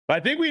But I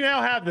think we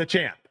now have the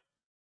champ.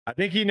 I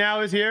think he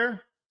now is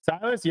here.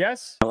 Silas,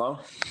 yes? Hello?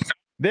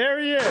 There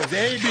he is.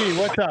 AB,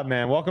 what's up,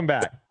 man? Welcome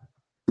back.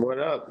 What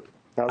up?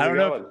 How's it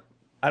going?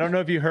 I don't know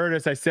if you heard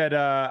us. I said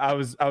I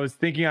was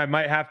thinking I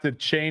might have to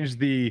change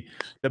the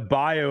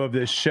bio of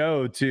this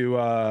show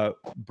to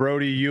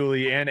Brody,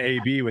 Yuli, and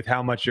AB with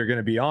how much you're going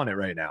to be on it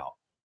right now.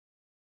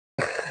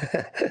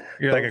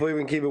 Hopefully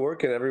we can keep it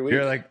working every week.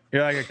 You're like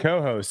a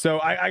co-host. So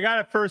I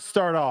gotta first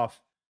start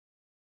off.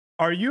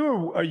 Are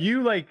you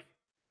like?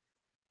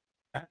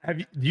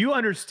 Do you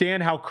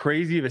understand how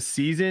crazy of a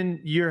season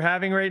you're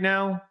having right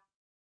now?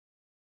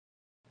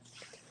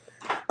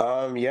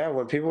 Yeah,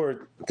 when people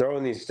were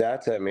throwing these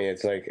stats at me,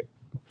 it's like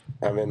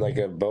I'm in like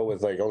a boat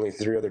with like only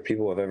 3 other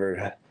people have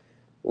ever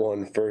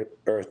won or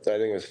I think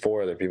it was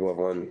 4 other people have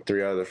won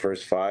 3 out of the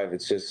first 5.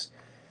 It's just,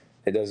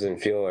 it doesn't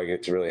feel like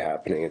it's really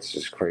happening. It's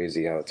just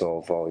crazy how it's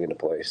all falling into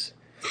place.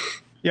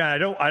 Yeah, I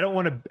don't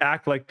want to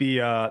act like the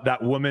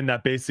that woman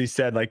that basically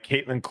said like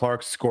Caitlin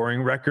Clark's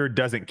scoring record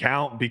doesn't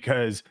count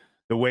because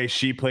the way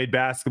she played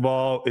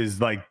basketball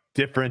is like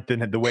different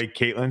than the way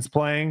Caitlin's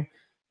playing.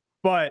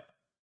 But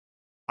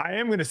I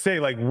am going to say,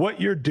 like, what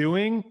you're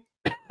doing,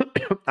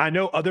 I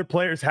know other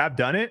players have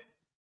done it.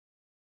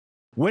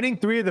 Winning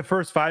 3 of the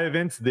first 5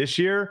 events this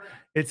year,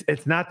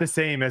 it's not the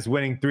same as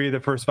winning 3 of the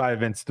first 5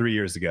 events 3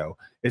 years ago.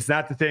 It's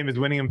not the same as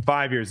winning them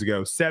 5 years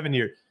ago, 7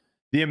 years.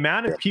 The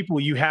amount of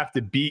people you have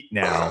to beat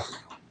now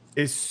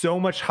is so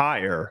much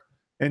higher.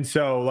 And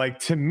so, like,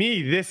 to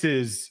me, this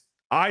is,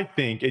 I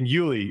think, and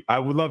Yuli, I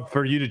would love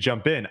for you to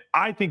jump in.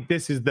 I think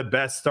this is the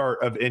best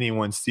start of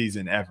anyone's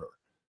season ever.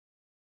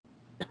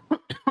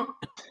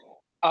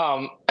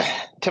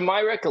 To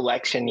my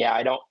recollection, yeah,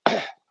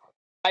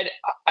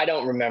 I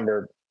don't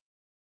remember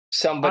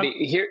somebody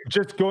here.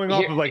 Just going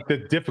off of like the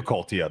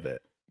difficulty of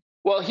it.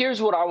 Well,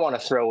 here's what I want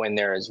to throw in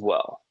there as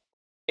well.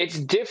 It's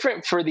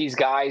different for these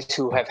guys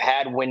who have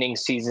had winning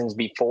seasons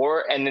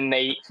before, and then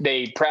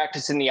they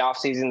practice in the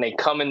offseason, they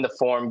come in the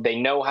form, they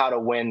know how to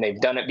win, they've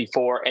done it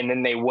before, and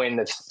then they win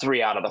the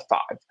 3 out of the 5.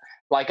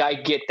 Like, I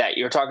get that.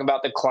 You're talking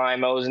about the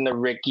Climos and the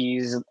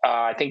Rickies.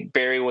 I think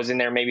Barry was in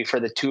there maybe for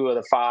the 2 of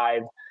the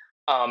 5.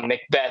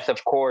 Macbeth,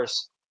 of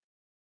course.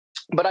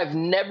 But I've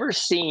never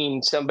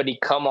seen somebody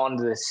come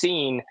onto the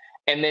scene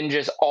and then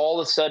just all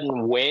of a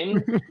sudden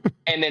win,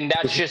 and then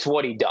that's just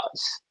what he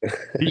does.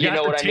 You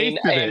know what I mean?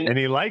 And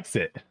he likes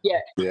it. Yeah.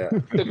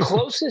 The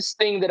closest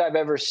thing that I've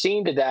ever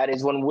seen to that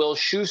is when Will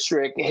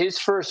Schustrick, his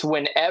first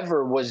win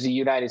ever was the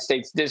United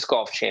States Disc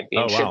Golf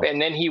Championship. Oh, wow. And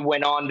then he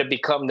went on to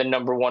become the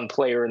 #1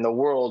 player in the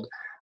world,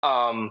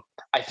 I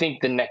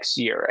think the next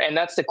year. And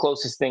that's the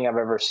closest thing I've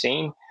ever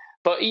seen.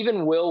 But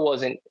even Will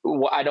wasn't,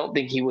 I don't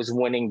think he was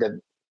winning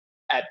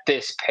at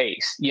this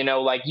pace. You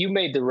know, like you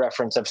made the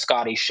reference of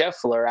Scotty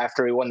Scheffler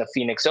after he won the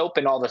Phoenix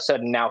Open, all of a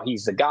sudden now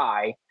he's the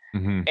guy.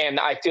 Mm-hmm. And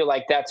I feel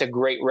like that's a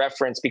great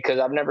reference because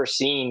I've never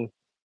seen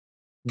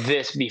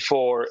this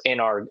before in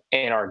our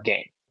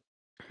game.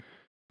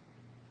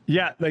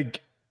 Yeah.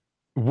 Like,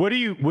 what do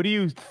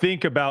you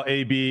think about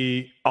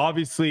AB?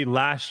 Obviously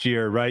last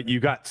year, right? You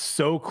got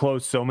so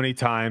close so many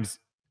times.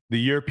 The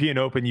European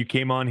Open, you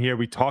came on here.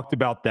 We talked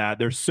about that.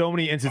 There's so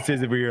many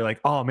instances where you're like,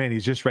 oh, man,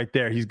 he's just right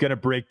there. He's going to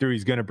break through.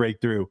 He's going to break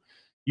through.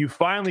 You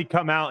finally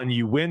come out and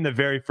you win the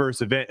very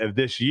first event of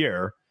this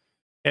year.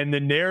 And the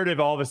narrative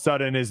all of a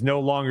sudden is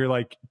no longer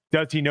like,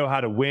 does he know how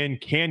to win?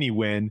 Can he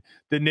win?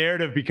 The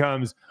narrative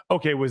becomes,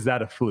 okay, was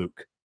that a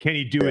fluke? Can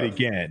he do it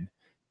again?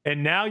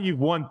 And now you've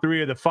won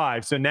 3 of the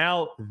 5. So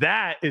now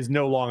that is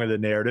no longer the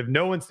narrative.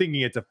 No one's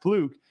thinking it's a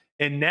fluke.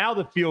 And now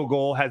the field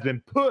goal has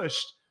been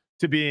pushed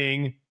to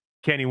being,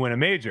 can he win a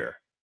major?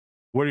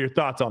 What are your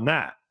thoughts on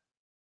that?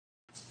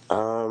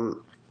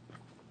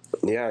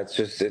 Yeah, it's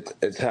just,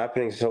 it's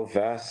happening so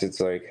fast. It's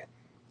like,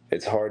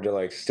 it's hard to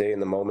like stay in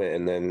the moment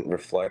and then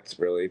reflect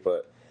really.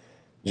 But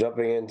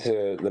jumping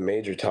into the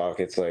major talk,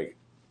 it's like,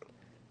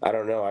 I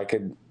don't know. I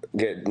could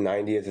get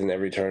 90th in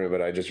every tournament,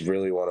 but I just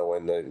really want to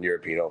win the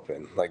European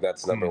Open. Like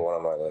that's number 1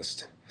 on my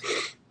list.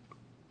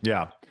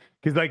 Yeah.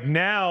 Cause like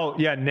now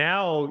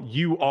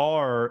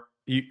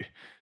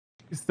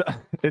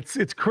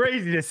it's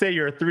crazy to say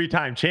you're a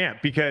 3-time champ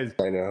because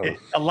I know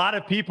a lot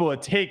of people,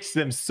 it takes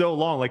them so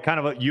long, like kind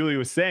of what Yuli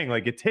was saying,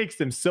 like it takes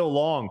them so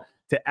long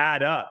to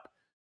add up.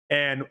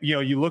 And, you know,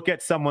 you look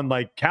at someone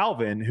like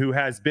Calvin, who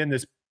has been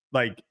this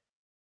like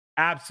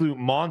absolute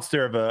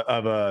monster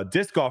of a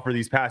disc golfer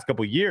these past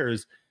couple of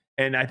years.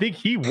 And I think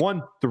he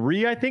won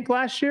 3,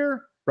 last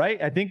year,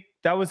 right? I think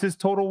that was his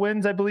total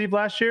wins, I believe,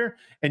 last year.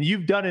 And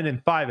you've done it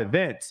in 5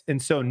 events.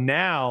 And so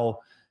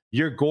now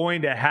you're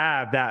going to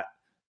have that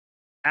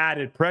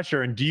added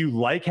pressure. And do you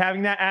like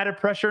having that added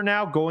pressure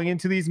now going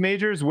into these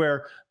majors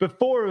where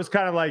before it was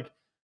kind of like,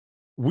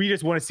 we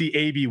just want to see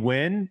AB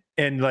win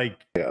and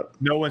like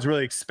no one's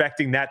really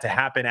expecting that to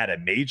happen at a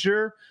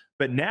major,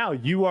 but now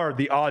you are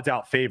the odds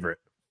out favorite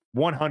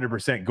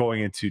 100%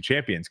 going into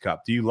Champions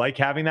Cup. Do you like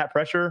having that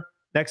pressure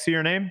next to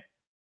your name?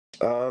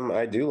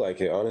 I do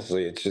like it.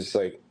 Honestly, it's just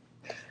like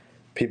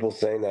people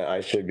saying that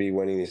I should be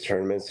winning these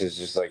tournaments is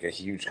just like a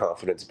huge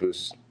confidence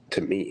boost to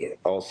me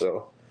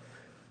also.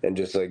 and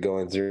just like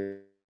going through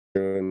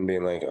and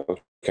being like,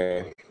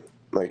 okay,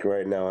 like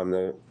right now I'm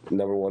the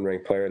 #1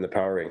 ranked player in the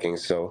power rankings.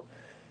 So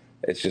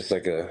it's just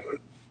like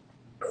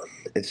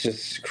it's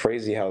just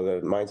crazy how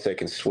the mindset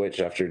can switch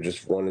after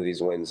just one of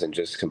these wins and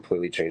just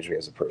completely change me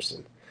as a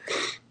person.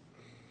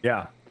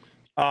 Yeah.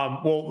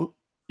 Well,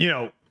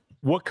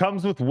 what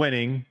comes with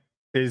winning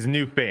is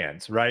new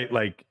fans, right?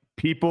 Like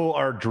people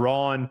are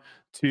drawn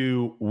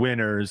to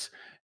winners,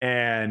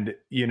 and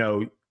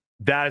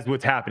that is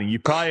what's happening. You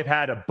probably have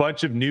had a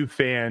bunch of new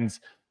fans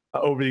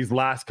over these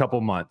last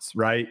couple months,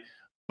 right?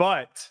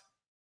 But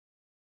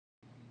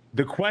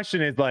the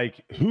question is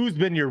like, who's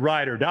been your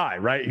ride or die,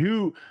 right?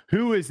 Who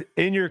is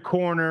in your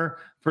corner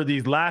for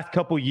these last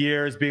couple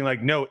years, being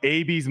like, no,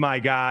 AB's my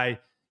guy,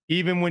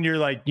 even when you're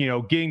like,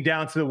 getting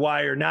down to the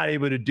wire, not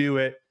able to do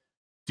it.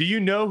 Do you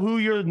know who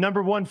your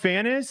 #1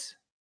 fan is?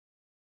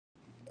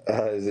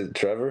 Is it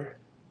Trevor?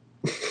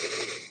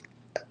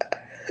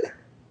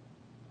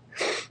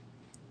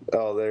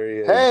 Oh, there he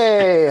is.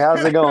 Hey,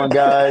 how's it going,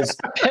 guys?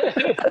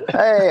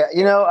 Hey,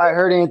 I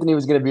heard Anthony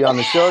was going to be on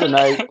the show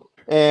tonight,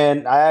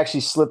 and I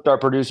actually slipped our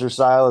producer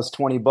Silas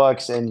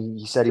 $20, and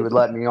he said he would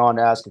let me on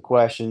to ask a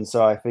question.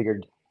 So I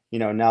figured,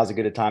 now's as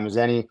good a time as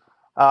any.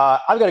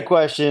 I've got a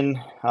question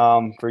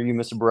for you,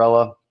 Mr.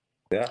 Barela.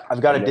 Yeah,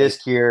 I've got a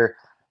disc here.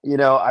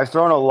 I've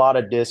thrown a lot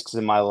of discs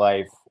in my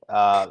life,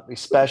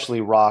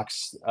 especially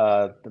rocks,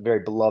 the very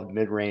beloved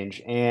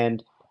mid-range,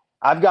 and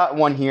I've got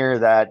one here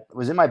that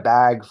was in my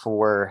bag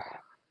for,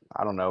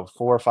 I don't know,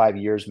 4 or 5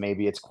 years,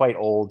 maybe. It's quite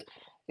old.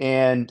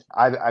 And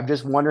I'm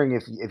just wondering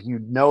if you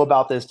know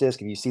about this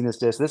disc, if you've seen this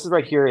disc. This is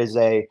right here is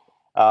a,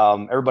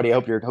 everybody, I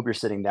hope you're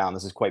sitting down.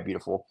 This is quite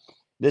beautiful.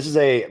 This is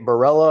a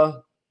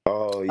Barela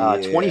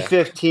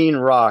 2015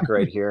 rock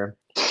right here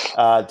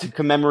to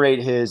commemorate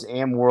his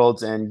AM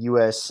Worlds and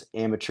US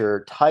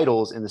Amateur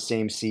titles in the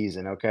same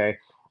season, okay?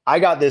 I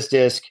got this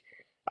disc.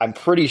 I'm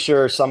pretty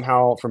sure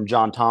somehow from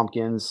John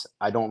Tompkins.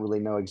 I don't really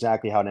know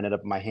exactly how it ended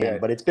up in my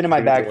hand, but it's been in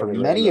my bag for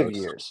many of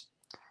years.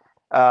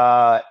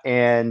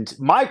 And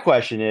my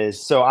question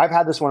is, so I've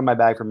had this one in my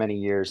bag for many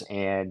years,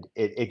 and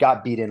it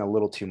got beat in a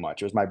little too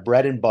much. It was my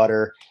bread and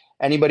butter.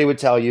 Anybody would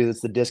tell you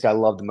it's the disc I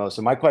love the most.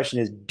 So my question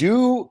is,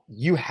 do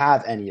you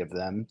have any of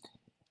them?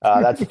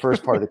 That's the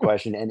first part of the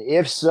question. And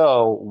if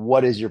so,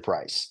 what is your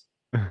price?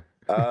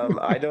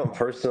 I don't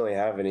personally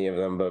have any of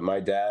them, but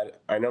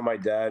I know my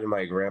dad and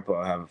my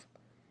grandpa have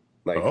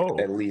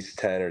at least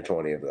 10 or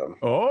 20 of them.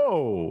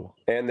 Oh.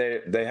 And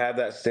they have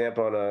that stamp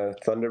on a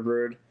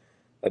Thunderbird,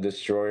 a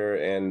Destroyer,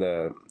 and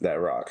that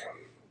rock.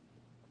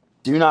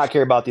 Do not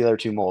care about the other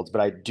 2 molds,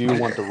 but I do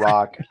want the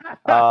rock.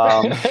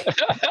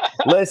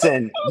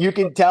 Listen, you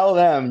can tell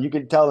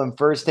them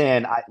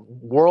firsthand.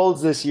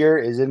 Worlds this year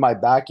is in my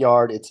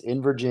backyard. It's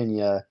in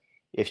Virginia.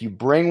 If you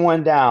bring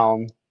one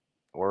down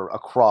or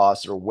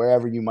across or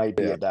wherever you might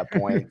be at that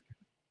point,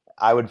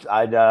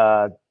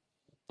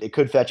 it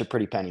could fetch a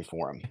pretty penny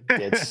for him.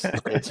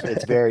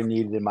 It's very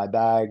needed in my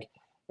bag.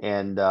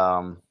 And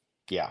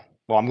yeah.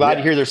 Well, I'm glad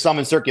to hear there's some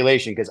in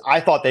circulation because I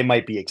thought they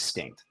might be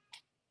extinct.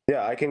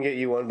 Yeah, I can get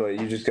you one, but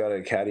you just got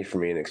a caddy for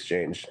me in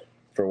exchange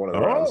for one of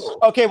the rounds.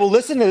 Okay, well,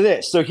 listen to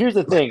this. So here's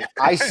the thing.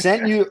 I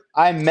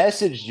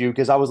messaged you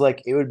because I was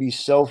like, it would be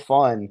so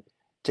fun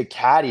to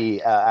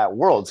caddy at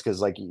Worlds because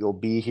like you'll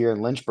be here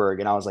in Lynchburg.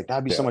 And I was like,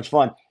 that'd be so much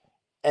fun.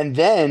 And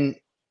then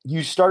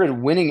you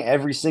started winning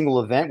every single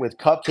event with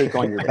Cupcake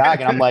on your back.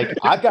 And I'm like,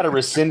 I've got to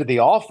rescind the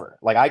offer.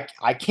 Like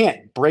I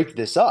can't break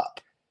this up.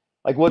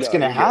 Like what's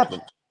going to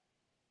happen?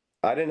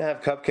 I didn't have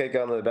Cupcake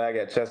on the bag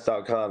at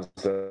chess.com.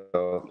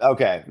 So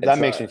okay, that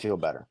makes me feel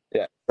better.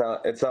 Yeah,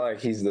 it's not like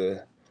he's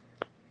the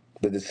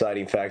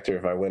deciding factor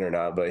if I win or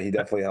not, but he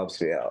definitely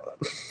helps me out.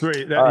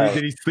 Wait,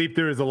 did he sleep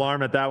through his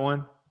alarm at that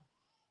one?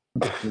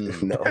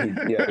 No,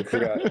 he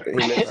forgot. He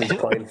missed his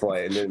plane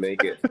flight and didn't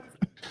make it.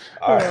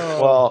 All right.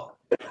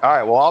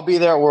 Well, I'll be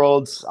there at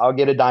Worlds. I'll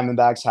get a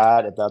Diamondbacks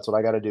hat if that's what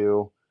I got to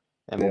do,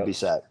 and we'll be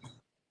set.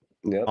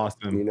 Yep.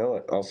 Awesome. You know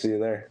it. I'll see you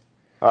there.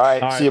 All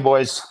right. See you,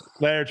 boys.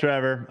 Later,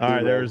 Trevor. All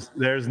right. There's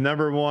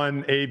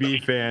 #1 AB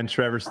fan,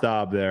 Trevor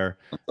Staub there.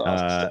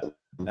 Awesome.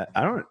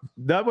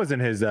 That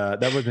wasn't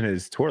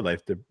his tour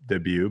life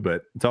debut,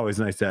 but it's always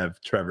nice to have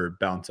Trevor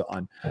bounce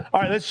on.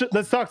 All right,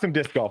 let's talk some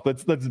disc golf.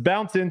 Let's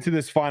bounce into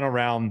this final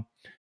round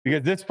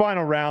because this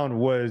final round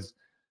was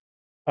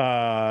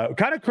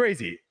kind of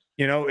crazy.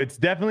 It's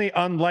definitely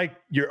unlike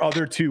your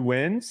other 2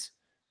 wins.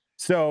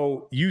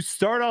 So you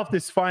start off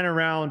this final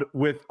round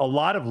with a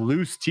lot of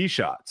loose tee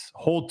shots.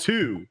 Hole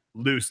 2,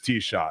 loose tee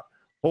shot.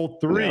 Hole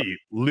 3,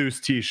 loose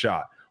tee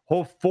shot.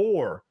 Hole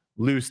 4,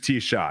 loose tee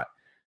shot.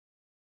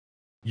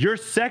 Your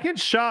second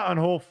shot on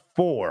hole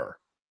 4.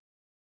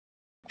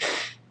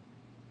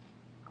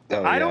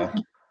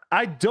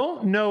 I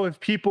don't know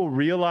if people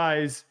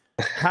realize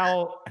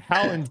how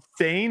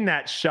insane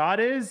that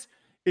shot is.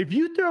 If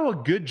you throw a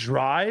good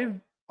drive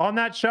on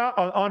that shot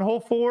on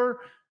hole 4,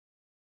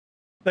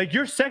 like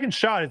your second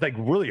shot is like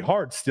really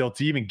hard still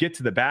to even get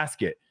to the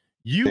basket.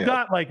 You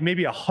got like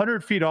maybe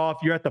 100 feet off.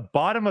 You're at the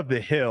bottom of the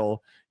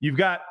hill. You've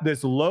got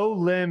this low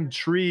limb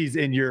trees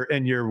in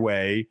your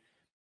way.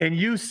 and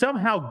you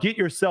somehow get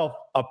yourself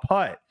a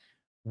putt.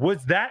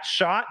 Was that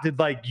shot, did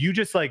like you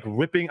just like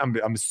ripping?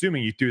 I'm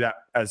assuming you threw that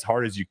as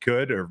hard as you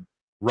could, or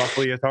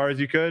roughly as hard as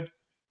you could.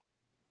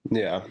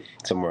 Yeah,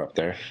 somewhere up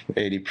there,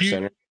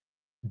 80%.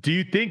 Do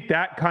you think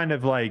that kind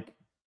of like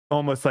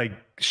almost like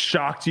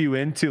shocked you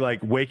into like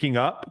waking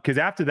up? Because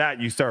after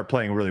that, you started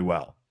playing really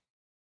well.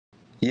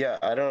 Yeah,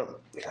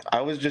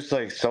 I was just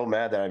like so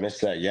mad that I missed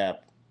that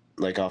yap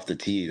like off the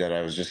tee that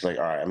I was just like,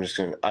 all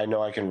right, I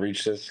know I can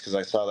reach this because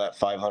I saw that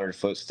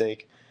 500-foot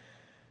stake.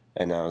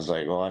 And I was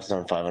like, well, I've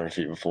done 500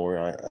 feet before.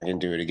 I can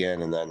do it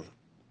again. And then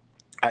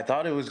I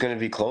thought it was going to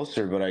be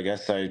closer, but I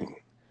guess I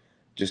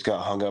just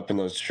got hung up in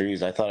those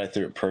trees. I thought I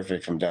threw it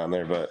perfect from down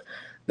there, but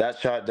that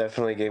shot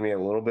definitely gave me a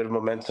little bit of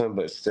momentum.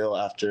 But still,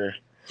 after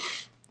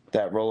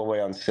that roll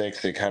away on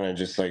 6, it kind of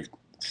just like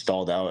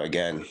stalled out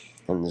again.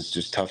 And it's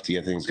just tough to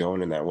get things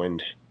going in that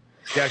wind.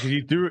 Yeah, because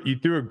you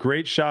threw a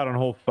great shot on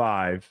hole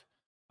 5,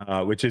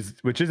 which is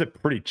a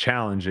pretty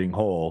challenging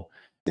hole.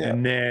 Yeah.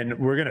 And then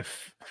we're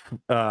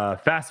gonna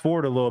fast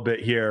forward a little bit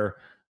here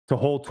to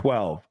hole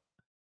 12.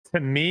 To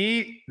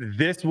me,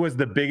 this was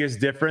the biggest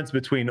difference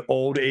between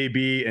old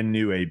AB and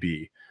new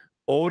AB.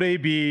 Old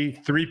AB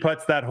 3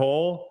 putts that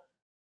hole,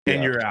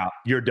 and you're out.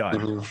 You're done.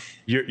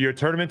 Mm-hmm. Your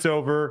tournament's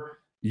over.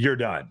 You're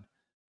done.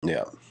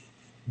 Yeah.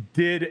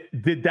 Did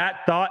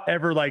that thought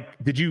ever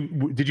like? Did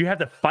you have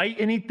to fight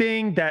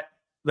anything that?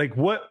 Like,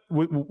 what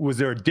was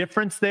there a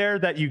difference there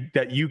that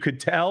you could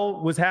tell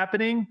was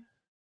happening?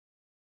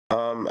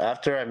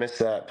 After I missed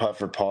that putt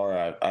for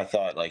par, I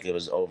thought like it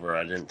was over.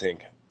 I didn't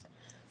think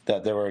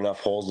that there were enough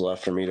holes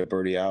left for me to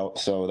birdie out.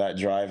 So that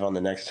drive on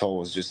the next hole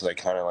was just like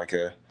kind of like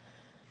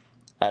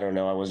I don't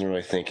know. I wasn't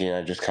really thinking.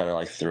 I just kind of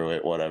like threw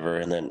it, whatever,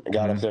 and then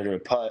got up there to a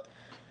putt.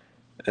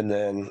 And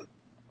then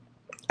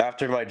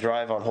after my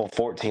drive on hole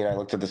 14, I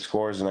looked at the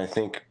scores, and I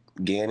think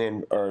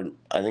Gannon or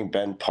I think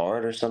Ben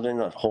parred or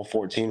something on hole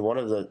 14. One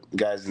of the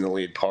guys in the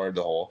lead parred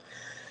the hole.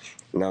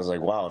 And I was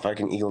like, wow, if I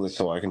can eagle this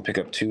hole, I can pick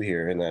up 2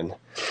 here and then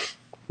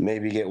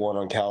maybe get one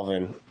on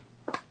Calvin.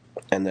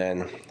 And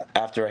then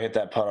after I hit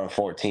that putt on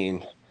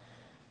 14,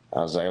 I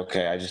was like,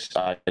 okay,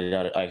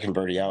 I can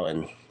birdie out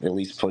and at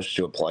least push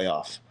to a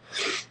playoff.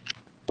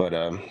 But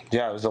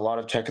yeah, it was a lot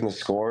of checking the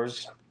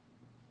scores.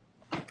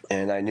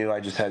 And I knew I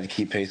just had to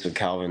keep pace with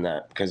Calvin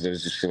because it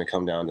was just going to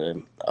come down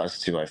to us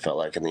two, I felt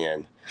like, in the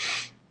end.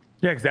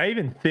 Yeah, because I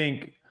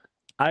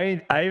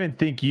even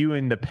think you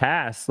in the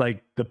past,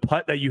 like the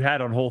putt that you had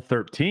on hole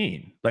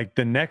 13, like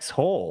the next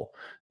hole,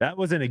 that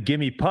wasn't a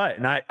gimme putt.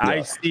 And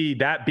I see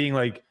that being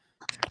like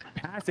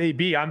past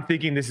AB, I'm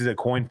thinking this is a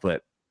coin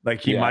flip.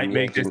 Like he might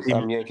make this.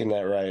 I'm yanking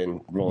that right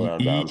and rolling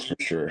out of bounds for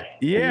sure.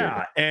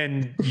 Yeah.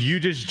 And you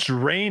just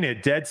drain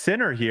it dead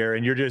center here.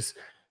 And you're just,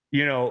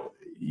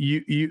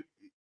 you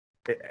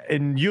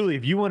and Yuli,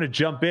 if you want to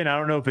jump in, I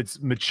don't know if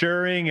it's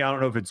maturing, I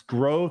don't know if it's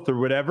growth or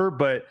whatever,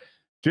 but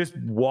just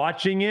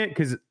watching it,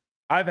 because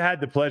I've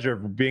had the pleasure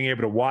of being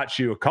able to watch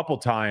you a couple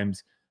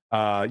times,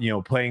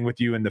 playing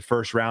with you in the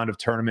first round of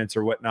tournaments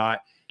or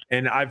whatnot.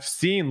 And I've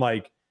seen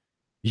like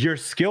your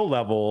skill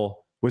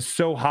level was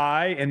so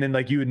high, and then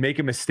like you would make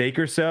a mistake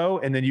or so,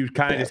 and then you'd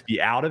kind of just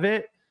be out of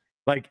it.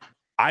 Like,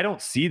 I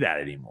don't see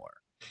that anymore.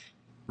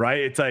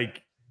 Right. It's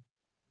like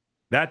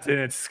and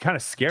it's kind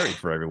of scary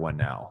for everyone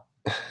now.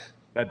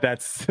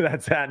 That's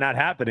not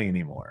happening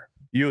anymore.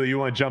 Yuli, you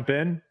want to jump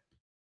in?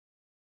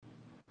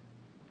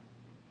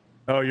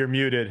 Oh, you're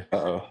muted.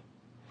 Uh-oh.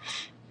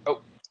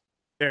 Oh,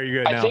 there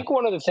you go. I think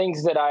one of the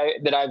things that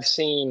I've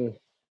seen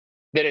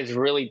that has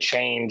really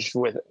changed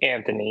with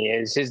Anthony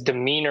is his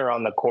demeanor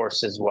on the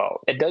course as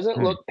well. It doesn't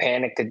look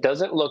panicked. It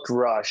doesn't look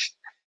rushed.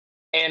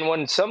 And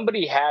when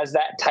somebody has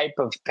that type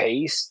of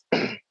pace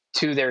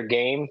to their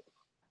game,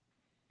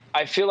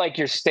 I feel like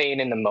you're staying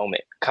in the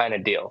moment kind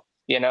of deal.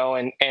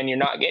 And you're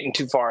not getting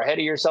too far ahead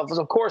of yourself.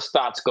 Of course,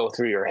 thoughts go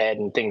through your head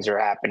and things are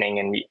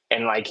happening.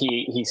 And like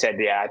he said,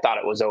 yeah, I thought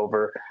it was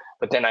over,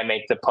 but then I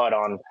make the putt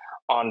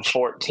on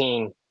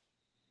 14.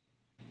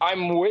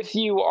 I'm with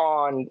you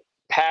on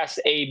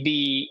past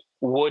AB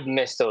would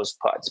miss those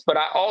putts, but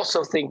I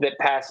also think that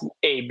past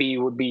AB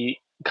would be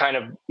kind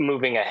of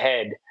moving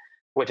ahead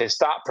with his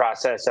thought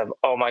process of,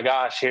 oh my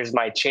gosh, here's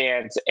my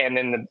chance. And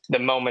then the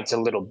moment's a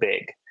little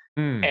big.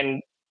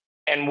 And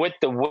with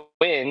the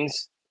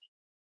wins,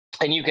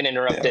 and you can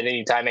interrupt at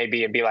any time,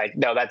 AB, and be like,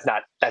 no, that's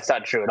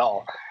not true at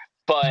all.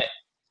 But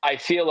I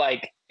feel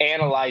like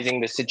analyzing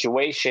the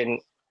situation,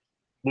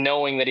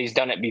 knowing that he's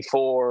done it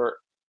before,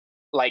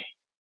 like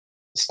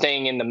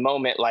staying in the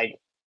moment, like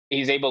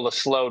he's able to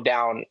slow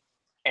down,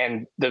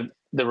 and the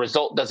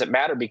result doesn't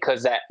matter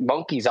because that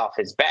monkey's off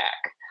his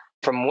back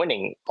from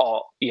winning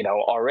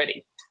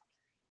already.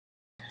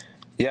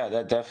 Yeah,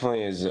 that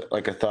definitely is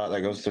like a thought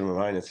that goes through my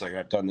mind. It's like,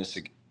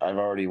 I've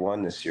already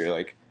won this year.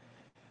 Like,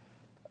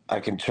 I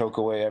can choke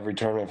away every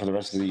tournament for the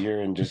rest of the year,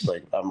 and just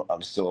like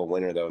I'm still a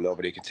winner, though.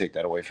 Nobody can take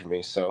that away from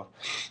me. So,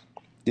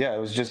 yeah, it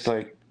was just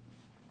like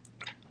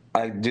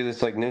I do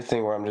this like new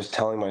thing where I'm just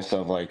telling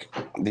myself like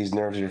these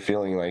nerves you're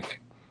feeling, like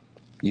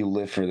you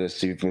live for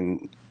this. You've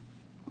been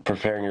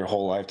preparing your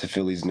whole life to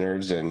feel these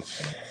nerves, and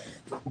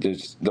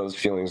those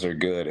feelings are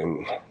good,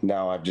 and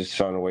now I've just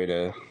found a way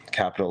to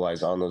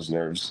capitalize on those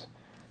nerves,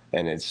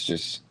 and it's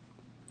just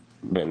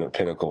been a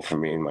pinnacle for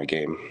me in my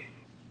game.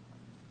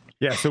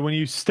 Yeah. So when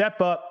you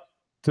step up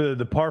to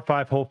the par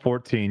 5 hole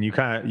 14,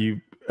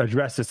 you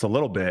address this a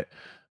little bit,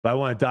 but I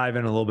want to dive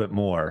in a little bit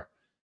more.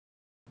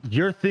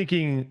 You're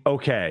thinking,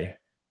 okay,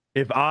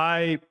 if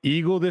I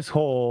eagle this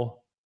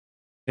hole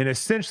and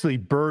essentially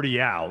birdie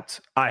out,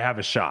 I have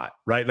a shot,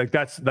 right?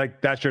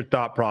 That's your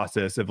thought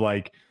process of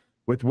like,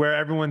 with where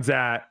everyone's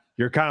at,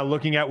 you're kind of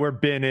looking at where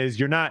Ben is.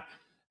 You're not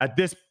at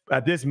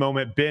this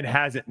moment. Ben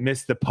hasn't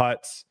missed the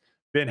putts.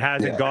 Ben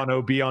hasn't gone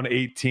OB on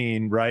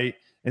 18, right?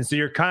 And so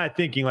you're kind of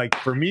thinking like,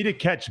 for me to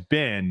catch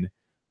Ben,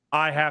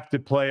 I have to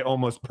play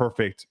almost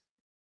perfect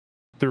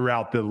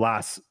throughout the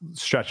last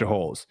stretch of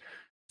holes.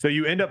 So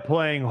you end up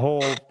playing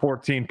hole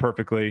 14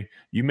 perfectly.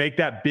 You make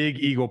that big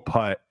eagle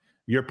putt.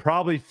 You're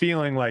probably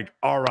feeling like,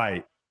 all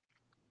right,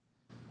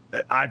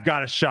 I've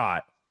got a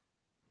shot.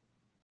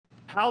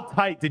 How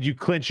tight did you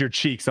clench your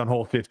cheeks on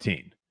hole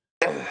 15?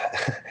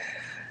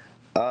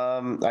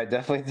 I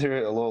definitely threw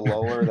it a little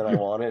lower than I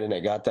wanted, and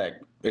it got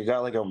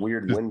like a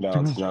weird wind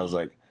bounce, and I was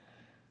like,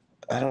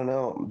 I don't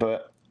know,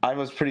 but I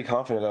was pretty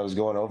confident I was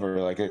going over.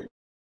 Like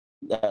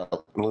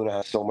that Luna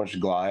has so much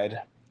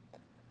glide,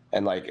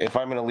 and like if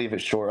I'm gonna leave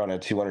it short on a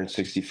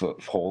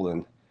 260-foot hole,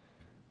 then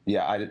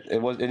yeah, it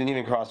didn't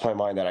even cross my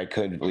mind that I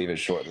could leave it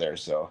short there.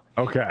 So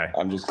okay,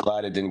 I'm just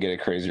glad it didn't get a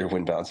crazier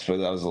wind bounce, but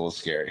that was a little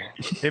scary.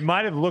 It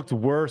might have looked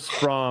worse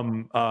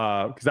from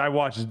because I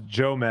watched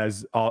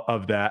Jomez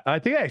of that. I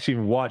think I actually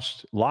even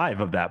watched live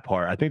of that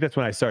part. I think that's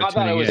when I started. I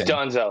thought it was in.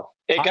 Dunzo.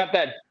 It got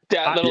that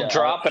little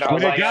drop, and I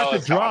was when like, it got the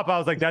drop, I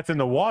was like, that's in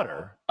the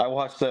water. I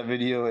watched that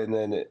video, and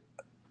then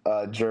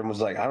Germ was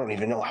like, I don't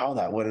even know how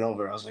that went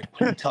over. I was like,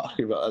 what are you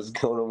talking about? I was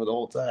going over the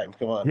whole time.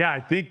 Come on. Yeah, I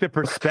think the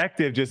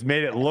perspective just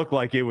made it look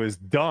like it was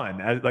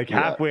done. Like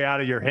halfway out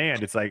of your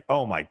hand, it's like,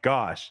 oh my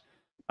gosh.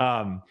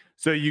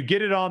 So you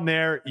get it on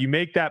there, you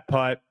make that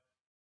putt,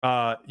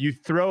 you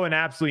throw an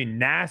absolutely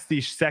nasty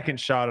second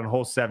shot on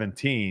hole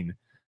 17.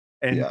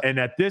 And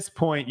at this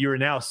point, you're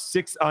now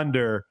 6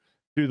 under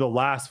through the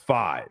last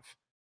 5,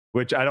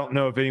 which I don't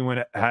know if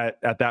anyone had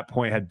at that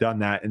point had done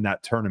that in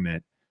that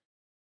tournament.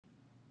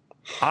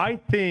 I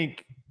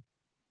think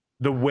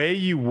the way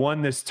you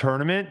won this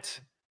tournament,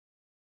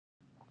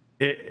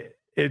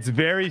 it's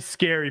very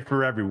scary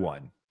for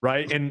everyone,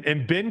 right?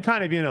 And Ben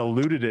kind of even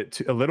alluded it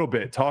to a little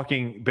bit.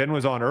 Ben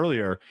was on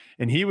earlier,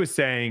 and he was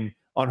saying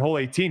on hole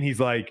 18,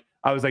 he's like,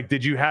 I was like,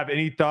 did you have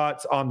any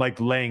thoughts on like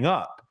laying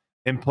up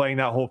and playing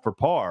that hole for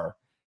par?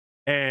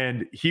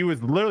 And he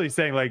was literally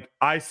saying like,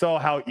 I saw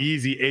how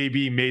easy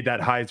AB made that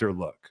hyzer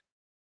look.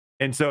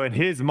 And so in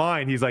his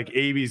mind, he's like,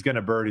 AB's going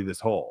to birdie this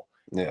hole.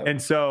 Yeah. And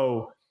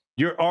so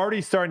you're already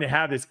starting to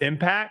have this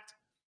impact.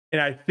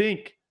 And I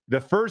think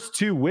the first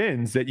 2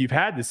 wins that you've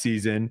had this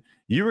season,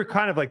 you were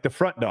kind of like the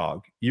front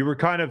dog. You were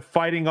kind of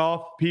fighting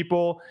off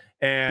people,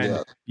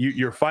 and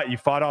you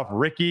fought off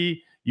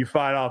Ricky, you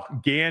fought off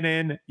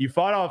Gannon, you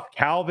fought off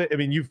Calvin. I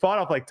mean, you fought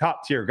off like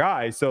top tier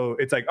guys. So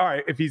it's like, all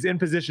right, if he's in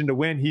position to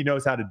win, he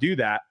knows how to do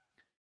that.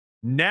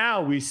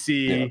 Now we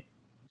see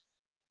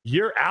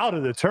you're out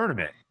of the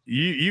tournament.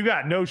 You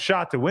got no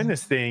shot to win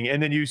this thing,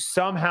 and then you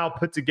somehow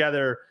put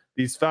together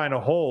these final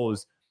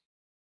holes.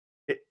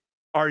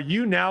 Are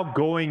you now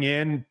going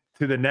in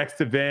to the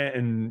next event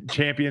and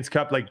Champions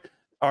Cup? Like,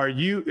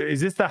 is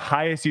this the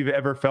highest you've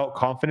ever felt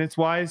confidence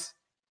wise?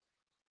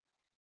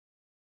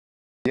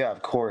 Yeah,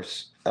 of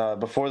course.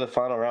 Before the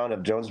final round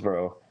of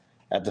Jonesboro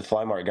at the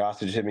Fly Mart,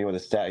 Gossage hit me with a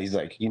stat. He's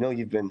like,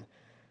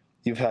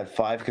 you've had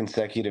 5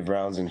 consecutive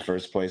rounds in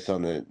first place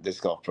on the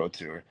Disc Golf Pro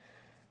Tour.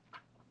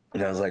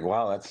 And I was like,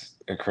 wow, that's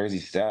a crazy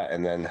stat.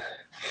 And then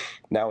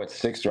now it's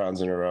 6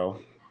 rounds in a row.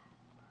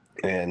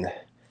 And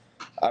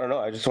I don't know.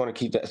 I just want to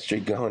keep that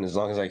streak going as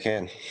long as I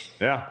can.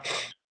 Yeah,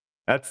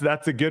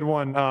 that's a good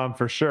one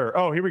for sure.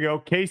 Oh, here we go.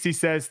 Casey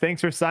says, thanks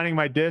for signing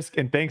my disc,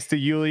 and thanks to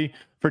Yuli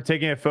for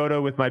taking a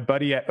photo with my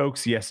buddy at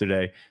Oaks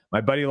yesterday.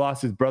 My buddy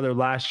lost his brother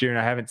last year, and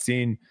I haven't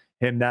seen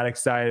him that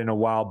excited in a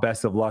while.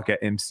 Best of luck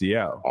at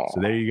MCO.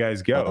 So there you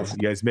guys go. You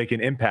guys making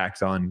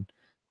impacts on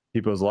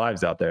people's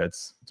lives out there.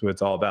 It's what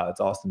it's all about. It's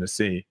awesome to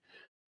see.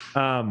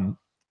 Yuli,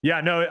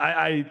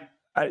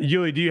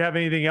 do you have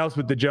anything else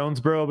with the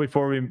Jonesboro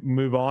before we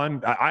move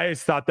on? I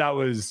just thought that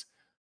was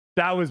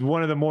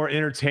one of the more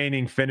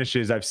entertaining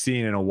finishes I've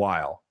seen in a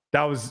while.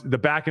 That was the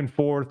back and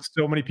forth,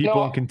 so many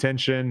people in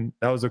contention.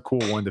 That was a cool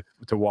one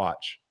to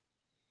watch.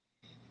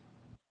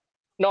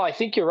 No, I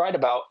think you're right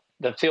about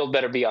the field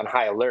better be on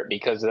high alert,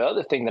 because the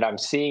other thing that I'm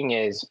seeing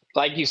is,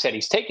 like you said,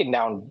 he's taking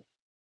down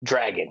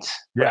dragons,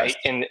 right?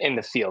 In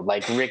the field,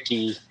 like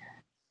Ricky,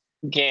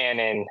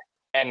 Gannon,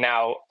 and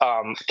now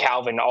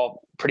Calvin,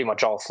 pretty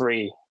much all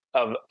 3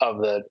 of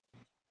the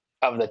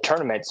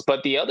tournaments.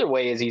 But the other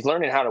way is he's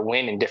learning how to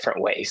win in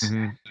different ways.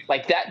 Mm-hmm.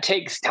 Like that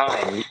takes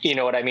time. You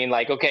know what I mean?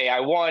 Like, okay, I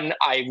won,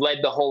 I led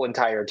the whole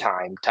entire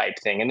time type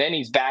thing. And then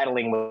he's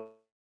battling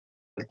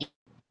with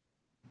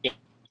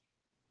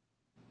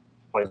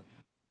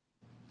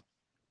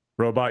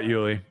Robot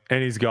Yuli,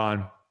 and he's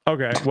gone.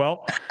 Okay.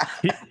 Well,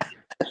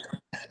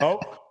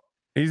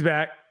 he's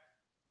back.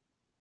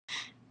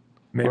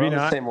 Maybe We're on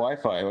not. the same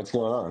Wi-Fi. What's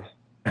going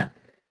on?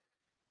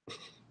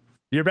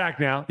 You're back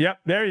now. Yep,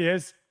 there he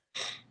is.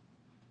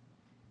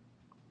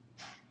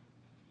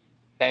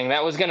 Dang,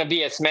 that was going to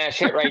be a smash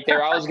hit right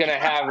there. I was going to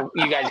have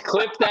you guys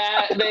clip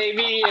that,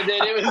 baby, and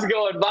then it was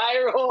going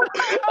viral.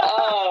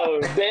 Oh,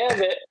 damn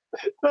it.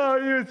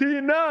 Oh, he was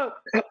heating up.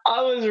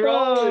 I was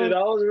rolling,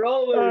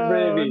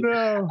 baby.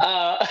 No.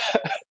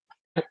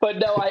 But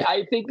no,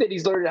 I think that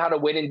he's learning how to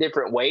win in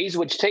different ways,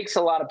 which takes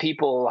a lot of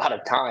people a lot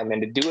of time.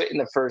 And to do it in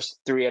the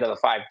first 3 out of the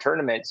 5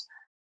 tournaments,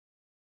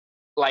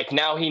 like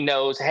now he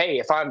knows, hey,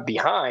 if I'm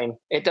behind,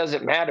 it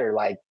doesn't matter.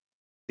 Like,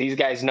 these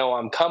guys know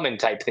I'm coming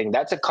type thing.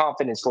 That's a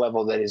confidence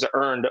level that is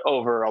earned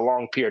over a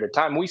long period of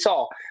time. We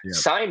saw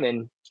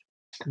Simon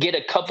get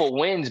a couple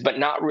wins, but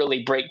not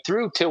really break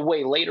through till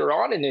way later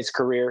on in his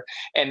career.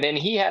 And then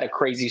he had a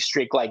crazy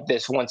streak like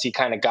this once he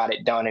kind of got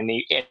it done, and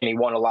he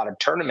won a lot of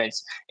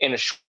tournaments in a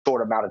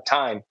short amount of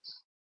time.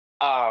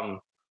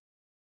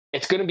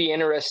 It's going to be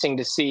interesting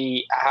to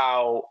see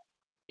how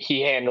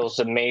he handles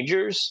the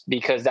majors,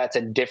 because that's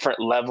a different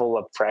level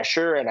of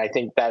pressure. And I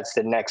think that's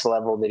the next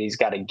level that he's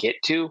got to get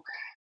to.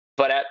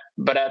 But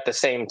at the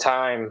same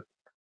time,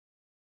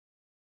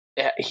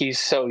 he's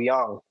so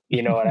young.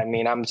 You know what I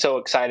mean? I'm so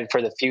excited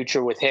for the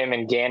future with him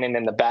and Gannon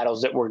and the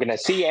battles that we're going to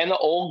see, and the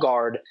old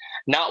guard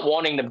not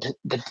wanting to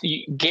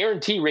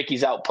guarantee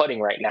Ricky's out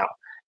putting right now.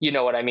 You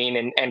know what I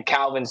mean? And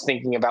Calvin's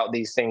thinking about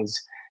these things.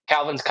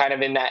 Calvin's kind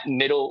of in that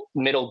middle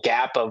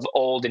gap of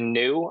old and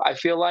new, I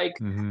feel like.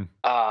 Mm-hmm.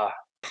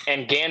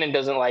 And Gannon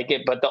doesn't like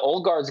it, but the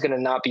old guard's going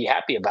to not be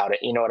happy about it.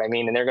 You know what I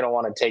mean? And they're going to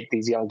want to take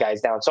these young guys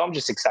down. So I'm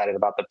just excited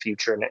about the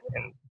future, and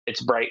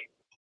it's bright.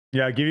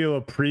 Yeah, I'll give you a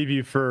little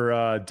preview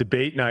for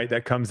debate night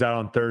that comes out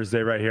on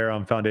Thursday right here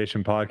on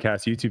Foundation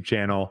Podcast YouTube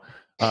channel.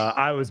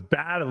 I was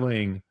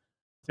battling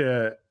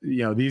to,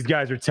 these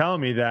guys are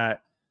telling me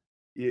that,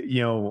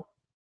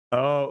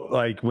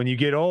 like when you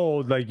get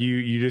old, like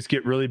you just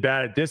get really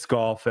bad at disc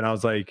golf. And I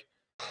was like,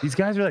 these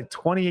guys are like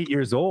 28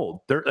 years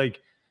old. They're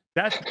like,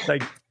 that's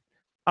like,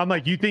 I'm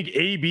like, you think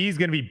AB is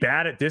going to be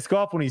bad at disc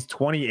golf when he's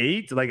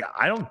 28? Like,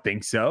 I don't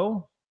think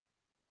so.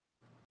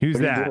 Who's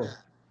that?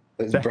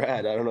 It's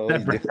Brad. I don't know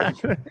what he's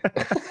doing.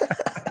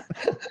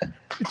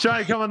 He's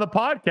trying to come on the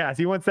podcast.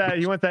 He wants that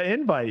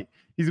invite.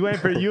 He's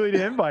waiting for Yuli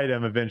to invite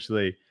him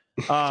eventually.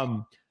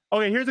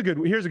 Okay, here's a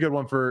good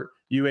one for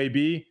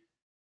UAB.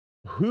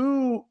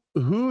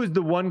 Who's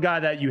the one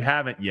guy that you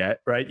haven't yet,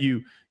 right?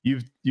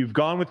 You've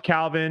gone with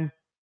Calvin,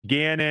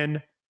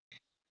 Gannon,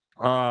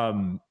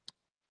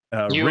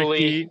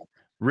 Ricky.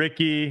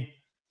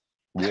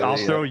 I'll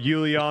throw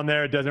Yuli on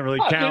there. It doesn't really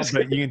count,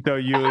 but you can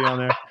throw Yuli on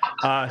there.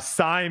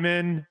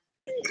 Simon.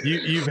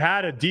 You've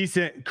had a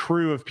decent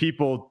crew of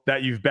people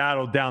that you've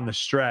battled down the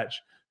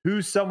stretch.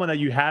 Who's someone that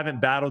you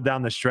haven't battled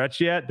down the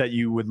stretch yet that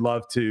you would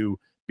love to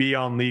be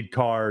on lead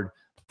card,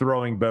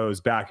 throwing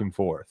bows back and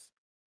forth?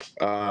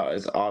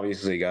 It's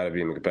obviously got to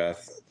be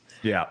Macbeth.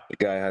 Yeah. The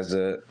guy has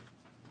a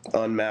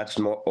unmatched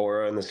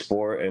aura in the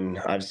sport, and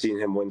I've seen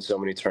him win so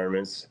many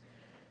tournaments,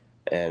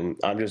 and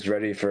I'm just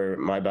ready for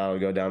my battle to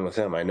go down with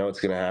him. I know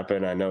it's going to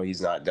happen. I know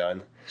he's not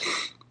done.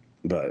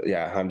 But,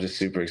 yeah, I'm just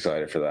super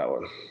excited for that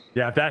one.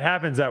 Yeah, if that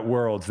happens at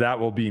Worlds, that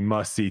will be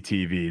must-see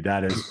TV.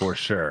 That is for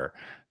sure.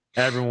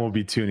 Everyone will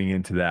be tuning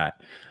into that.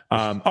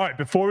 All right,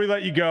 before we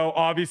let you go,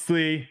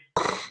 obviously,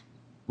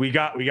 we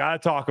got to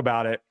talk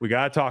about it. We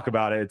got to talk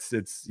about it.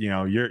 It's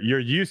you're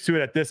used to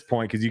it at this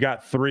point because you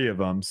got 3 of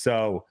them.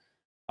 So,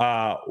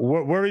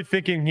 what are we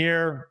thinking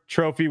here,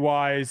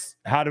 trophy-wise?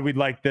 How do we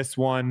like this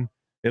one?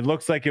 It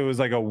looks like it was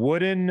like a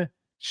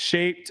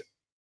wooden-shaped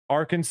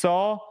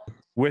Arkansas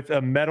with a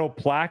metal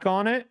plaque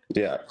on it.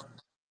 Yeah.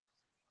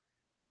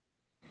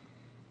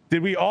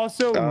 Did we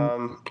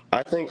also?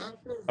 I think.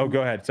 Oh,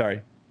 go ahead.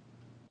 Sorry.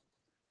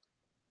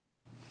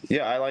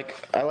 Yeah, I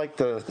like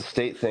the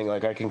state thing.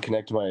 Like, I can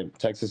connect my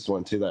Texas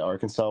one to that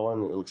Arkansas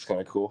one. It looks kind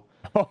of cool.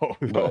 Oh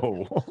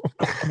no.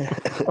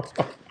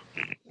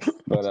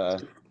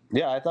 But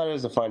yeah, I thought it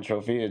was a fine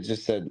trophy. It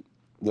just said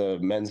the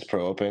men's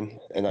pro open,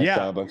 and I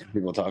saw a bunch of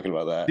people talking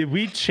about that. Did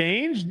we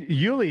change,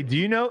 Yuli? Do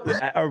you know?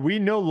 Are we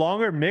no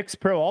longer mixed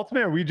pro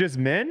ultimate? Are we just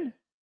men?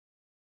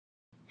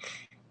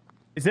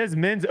 It says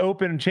men's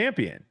open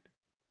champion.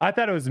 I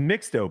thought it was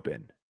mixed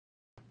open.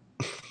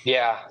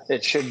 Yeah,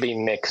 it should be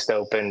mixed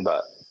open,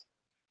 but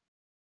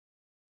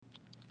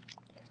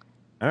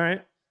all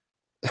right.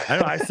 I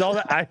know. I saw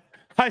that.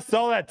 I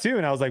saw that too,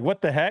 and I was like,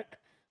 "What the heck?"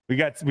 We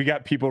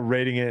got people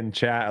rating it in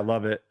chat. I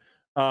love it.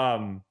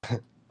 Also,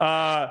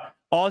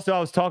 I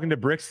was talking to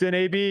Brixton.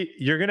 AB,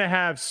 you're gonna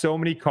have so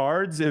many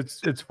cards.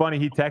 It's funny.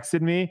 He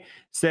texted me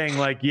saying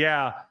like,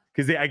 "Yeah,"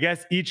 because I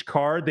guess each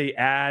card they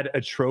add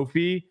a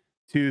trophy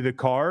to the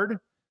card.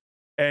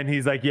 And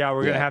he's like, yeah,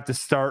 we're going to have to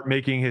start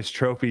making his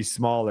trophies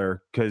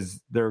smaller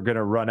because they're going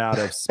to run out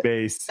of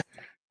space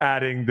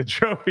adding the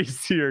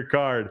trophies to your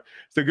card.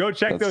 So go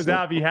check those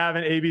out if you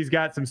haven't. AB's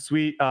got some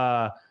sweet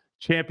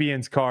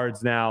champions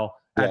cards now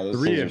at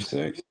 3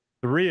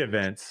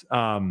 events.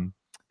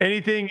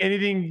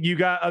 Anything you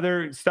got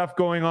other stuff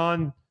going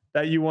on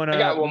that you want to? I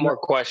got one more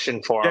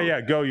question for him.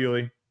 Yeah, go,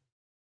 Yuli.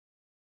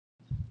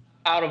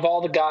 Out of all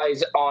the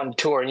guys on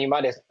tour, and we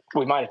might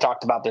have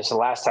talked about this the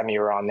last time you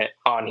were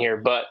on here,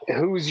 but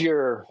who's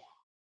your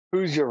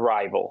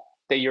rival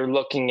that you're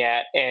looking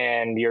at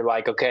and you're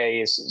like,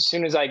 okay, as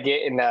soon as I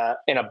get in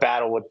a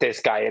battle with this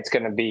guy, it's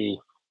gonna be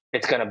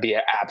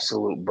an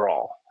absolute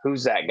brawl.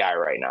 Who's that guy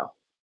right now?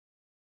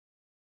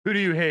 Who do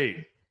you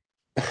hate?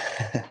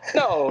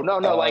 No.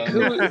 Like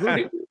who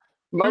do,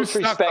 most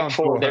respect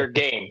for their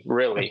game,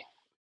 really?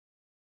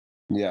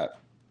 Yeah,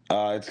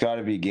 it's got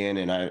to be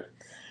Gannon.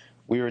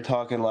 We were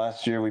talking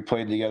last year. We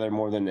played together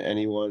more than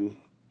anyone.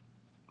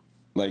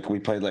 Like we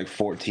played like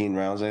 14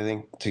 rounds, I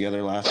think,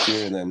 together last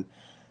year, and then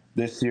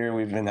this year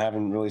we've been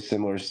having really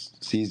similar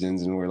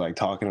seasons, and we're like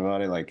talking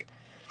about it. Like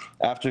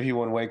after he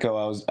won Waco,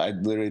 I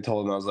literally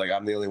told him, I was like,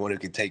 I'm the only one who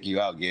could take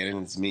you out,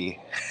 Gannon. It's me.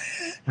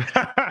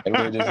 And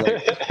we were just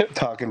like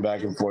talking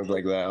back and forth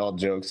like that, all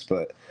jokes.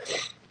 But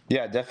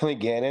yeah, definitely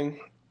Gannon,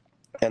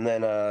 and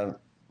then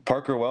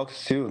Parker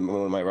Welks too,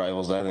 one of my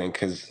rivals, I think,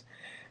 because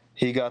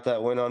he got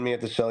that win on me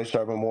at the Shelly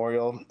Sharp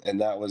Memorial, and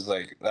that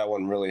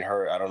one really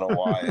hurt. I don't know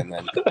why. And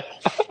then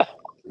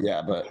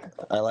yeah, but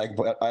I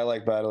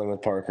like battling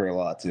with Parker a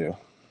lot too.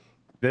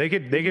 They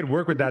could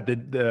work with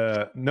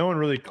that. No one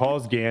really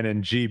calls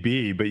Gannon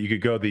GB, but you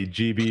could go the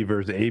GB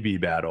versus AB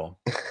battle.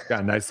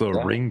 Got a nice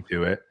little ring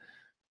to it.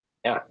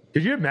 Yeah.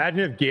 Could you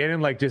imagine if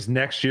Gannon like just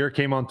next year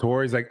came on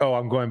tour? He's like, oh,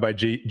 I'm going by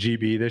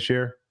GB this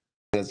year.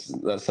 That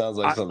sounds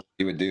like something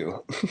he would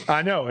do.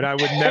 I know, and I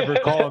would never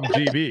call him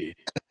GB.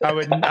 I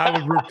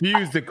would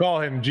refuse to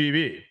call him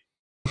GB.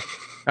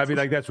 I'd be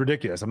like, that's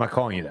ridiculous. I'm not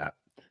calling you that.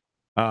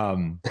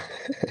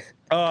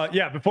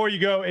 Yeah, before you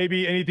go,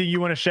 AB, anything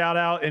you want to shout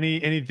out?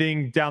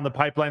 Anything down the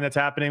pipeline that's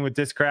happening with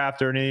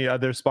Discraft or any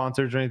other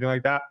sponsors or anything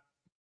like that?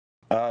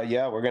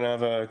 Yeah, we're gonna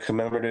have a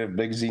commemorative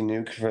Big Z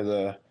nuke for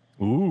the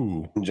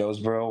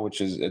Jonesboro,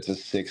 it's a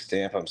 6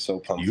 stamp. I'm so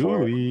pumped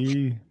for it.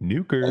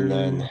 Nuker. And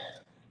then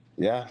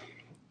yeah,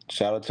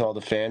 shout out to all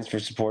the fans for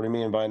supporting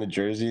me and buying the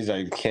jerseys.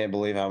 I can't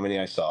believe how many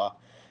I saw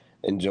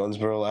in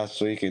Jonesboro last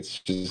week.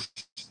 It's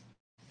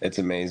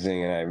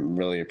amazing, and I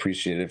really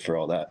appreciate it for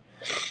all that.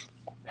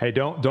 Hey,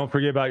 don't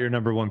forget about your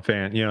number one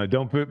fan. You know,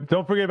 don't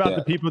forget about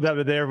the people that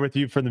were there with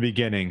you from the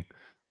beginning.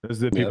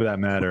 Those are the people that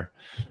matter.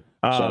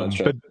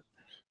 But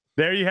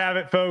there you have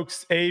it,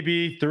 folks.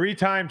 AB,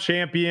 3-time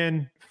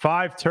champion,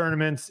 5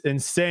 tournaments,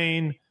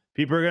 insane.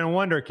 People are going to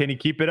wonder, can he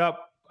keep it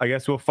up? I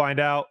guess we'll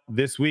find out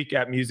this week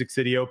at Music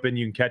City Open.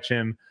 You can catch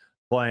him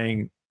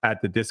playing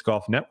at the Disc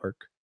Golf Network.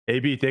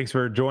 AB, thanks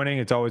for joining.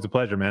 It's always a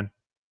pleasure, man.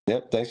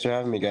 Yep. Thanks for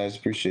having me, guys.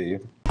 Appreciate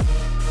you.